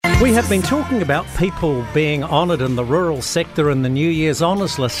We have been talking about people being honoured in the rural sector in the New Year's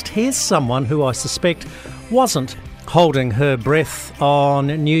Honours List. Here's someone who I suspect wasn't holding her breath on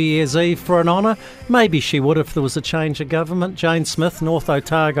New Year's Eve for an honour. Maybe she would if there was a change of government. Jane Smith, North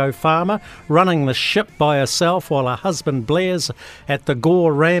Otago farmer, running the ship by herself while her husband blares at the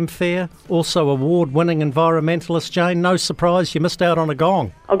Gore Ram Fair. Also award-winning environmentalist. Jane, no surprise you missed out on a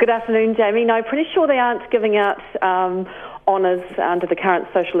gong. Oh, good afternoon, Jamie. No, pretty sure they aren't giving out honours under the current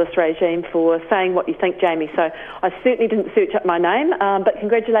socialist regime for saying what you think, Jamie. So I certainly didn't search up my name, but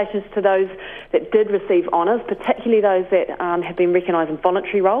congratulations to those that did receive honours, particularly those that have been recognised in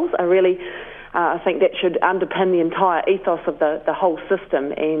voluntary roles. I think that should underpin the entire ethos of the whole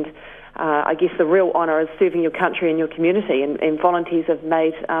system, and I guess the real honour is serving your country and your community, and volunteers have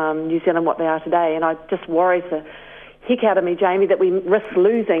made New Zealand what they are today, and it just worries the heck out of me, Jamie, that we risk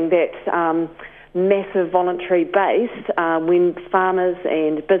losing that massive voluntary base when farmers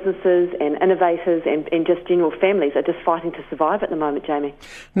and businesses and innovators and just general families are just fighting to survive at the moment, Jamie.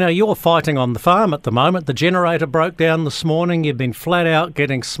 Now, you're fighting on the farm at the moment. The generator broke down this morning. You've been flat out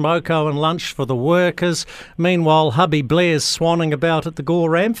getting smoko and lunch for the workers. Meanwhile, hubby Blair's swanning about at the Gore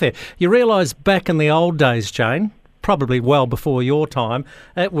Ram Fair. You realise back in the old days, Jane, probably well before your time,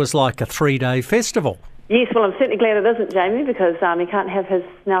 it was like a 3-day festival. Yes, well, I'm certainly glad it isn't, Jamie, because he can't have his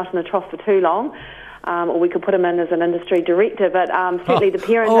snout in a trough for too long, or we could put him in as an industry director. But certainly the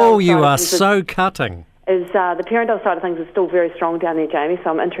Parendale Oh, you are so cutting. The Parendale side of things is still very strong down there, Jamie, so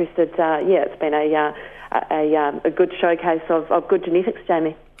I'm interested. It's been a good showcase of good genetics,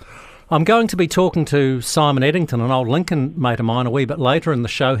 Jamie. I'm going to be talking to Simon Eddington, an old Lincoln mate of mine, a wee bit later in the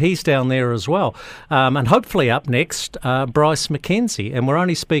show. He's down there as well. And hopefully up next, Bryce McKenzie. And we're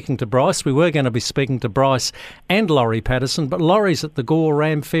only speaking to Bryce. We were going to be speaking to Bryce and Laurie Patterson, but Laurie's at the Gore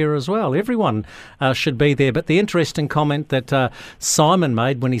Ram Fair as well. Everyone should be there. But the interesting comment that Simon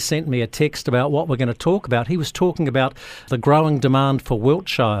made when he sent me a text about what we're going to talk about, he was talking about the growing demand for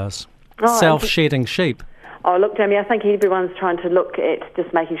Wiltshires, self-shedding sheep. Oh, look, Jamie, I think everyone's trying to look at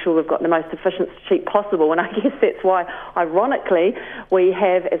just making sure we've got the most efficient sheep possible, and I guess that's why, ironically, we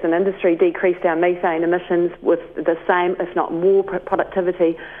have, as an industry, decreased our methane emissions with the same, if not more,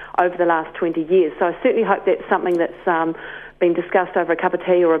 productivity over the last 20 years. So I certainly hope that's something that's been discussed over a cup of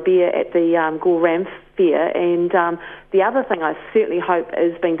tea or a beer at the Gore Ram Fair. And the other thing I certainly hope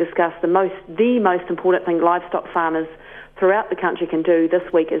is being discussed, the most important thing livestock farmers throughout the country can do this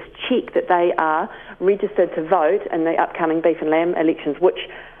week is check that they are registered to vote in the upcoming beef and lamb elections, which,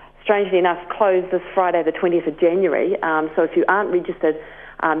 strangely enough, close this Friday, the 20th of January. So if you aren't registered,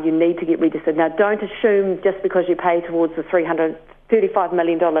 you need to get registered. Now, don't assume just because you pay towards the $335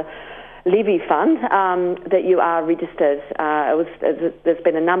 million levy fund that you are registered. There's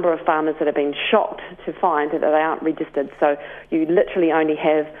been a number of farmers that have been shocked to find that they aren't registered. So you literally only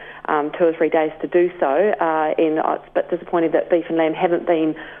have 2 or 3 days to do so. And I'm a bit disappointed that beef and lamb haven't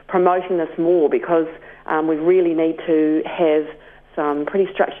been promoting this more, because we really need to have some pretty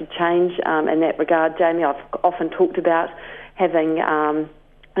structured change in that regard, Jamie. I've often talked about having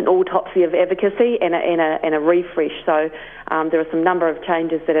an autopsy of advocacy and a refresh. So there are some number of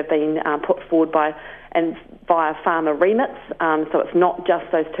changes that have been put forward via farmer remits. So it's not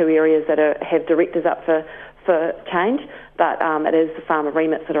just those 2 areas that have directors up for change, but it is the farmer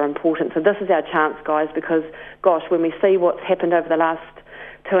remits that are important. So this is our chance, guys, because, gosh, when we see what's happened over the last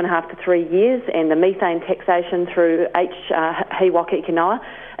 2.5 to 3 years, and the methane taxation through He-Waka Ikinoa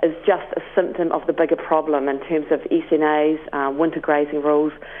is just a symptom of the bigger problem in terms of SNAs, winter grazing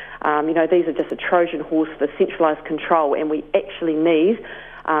rules. These are just a Trojan horse for centralised control, and we actually need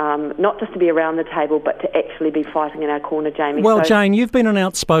not just to be around the table, but to actually be fighting in our corner, Jamie. Well, Jane, you've been an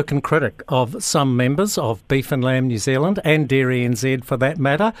outspoken critic of some members of Beef and Lamb New Zealand and Dairy NZ for that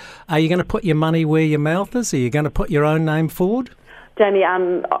matter. Are you going to put your money where your mouth is? Are you going to put your own name forward? Jamie, I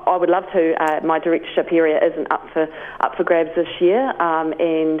would love to. My directorship area isn't up for grabs this year,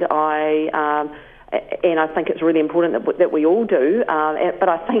 and I think it's really important that we all do. But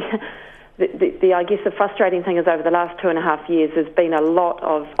I think I guess the frustrating thing is over the last 2.5 years there's been a lot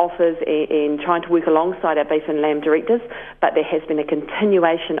of offers in trying to work alongside our beef and lamb directors, but there has been a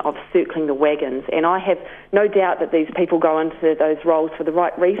continuation of circling the wagons, and I have no doubt that these people go into those roles for the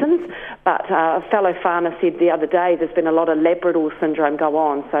right reasons, but a fellow farmer said the other day there's been a lot of Labrador syndrome go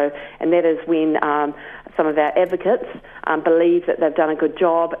on, and that is when some of our advocates believe that they've done a good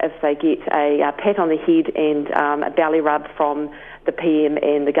job if they get a pat on the head and a belly rub from the PM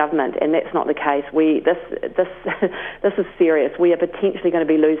and the government, and that's not the case. This is serious. We are potentially going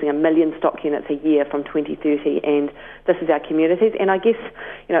to be losing 1 million stock units a year from 2030, and this is our communities. And I guess,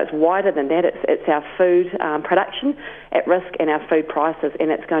 it's wider than that. It's our food production at risk and our food prices,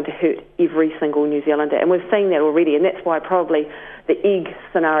 and it's going to hurt every single New Zealander. And we've seen that already, and that's why probably the egg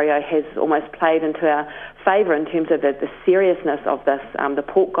scenario has almost played into our favour in terms of the seriousness of this. The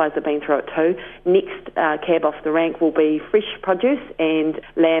pork guys have been through it too. Next cab off the rank will be fresh produce and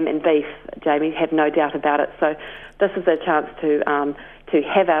lamb and beef, Jamie, have no doubt about it. So this is a chance to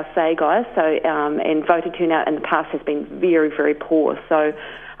have our say, guys. So and voter turnout in the past has been very, very poor. So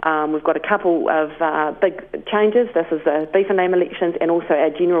we've got a couple of big changes. This is the beef and lamb elections and also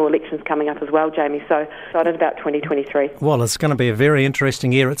our general elections coming up as well, Jamie. So excited about 2023. Well, it's going to be a very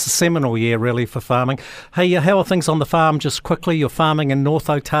interesting year. It's a seminal year, really, for farming. Hey, how are things on the farm, just quickly? You're farming in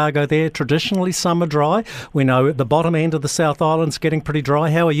North Otago there. Traditionally, summer dry. We know at the bottom end of the South Island's getting pretty dry.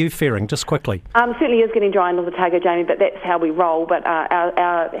 How are you faring, just quickly? Certainly is getting dry in North Otago, Jamie, but that's how we roll. But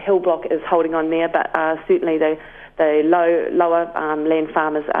our hill block is holding on there, but certainly the lower land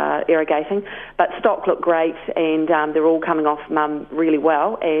farmers are irrigating, but stock look great, and they're all coming off really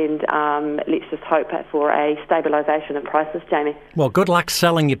well, and let's just hope for a stabilisation in prices, Jamie. Well, good luck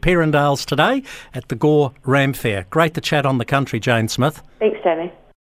selling your Perrindales today at the Gore Ram Fair. Great to chat on the country, Jane Smith. Thanks, Jamie.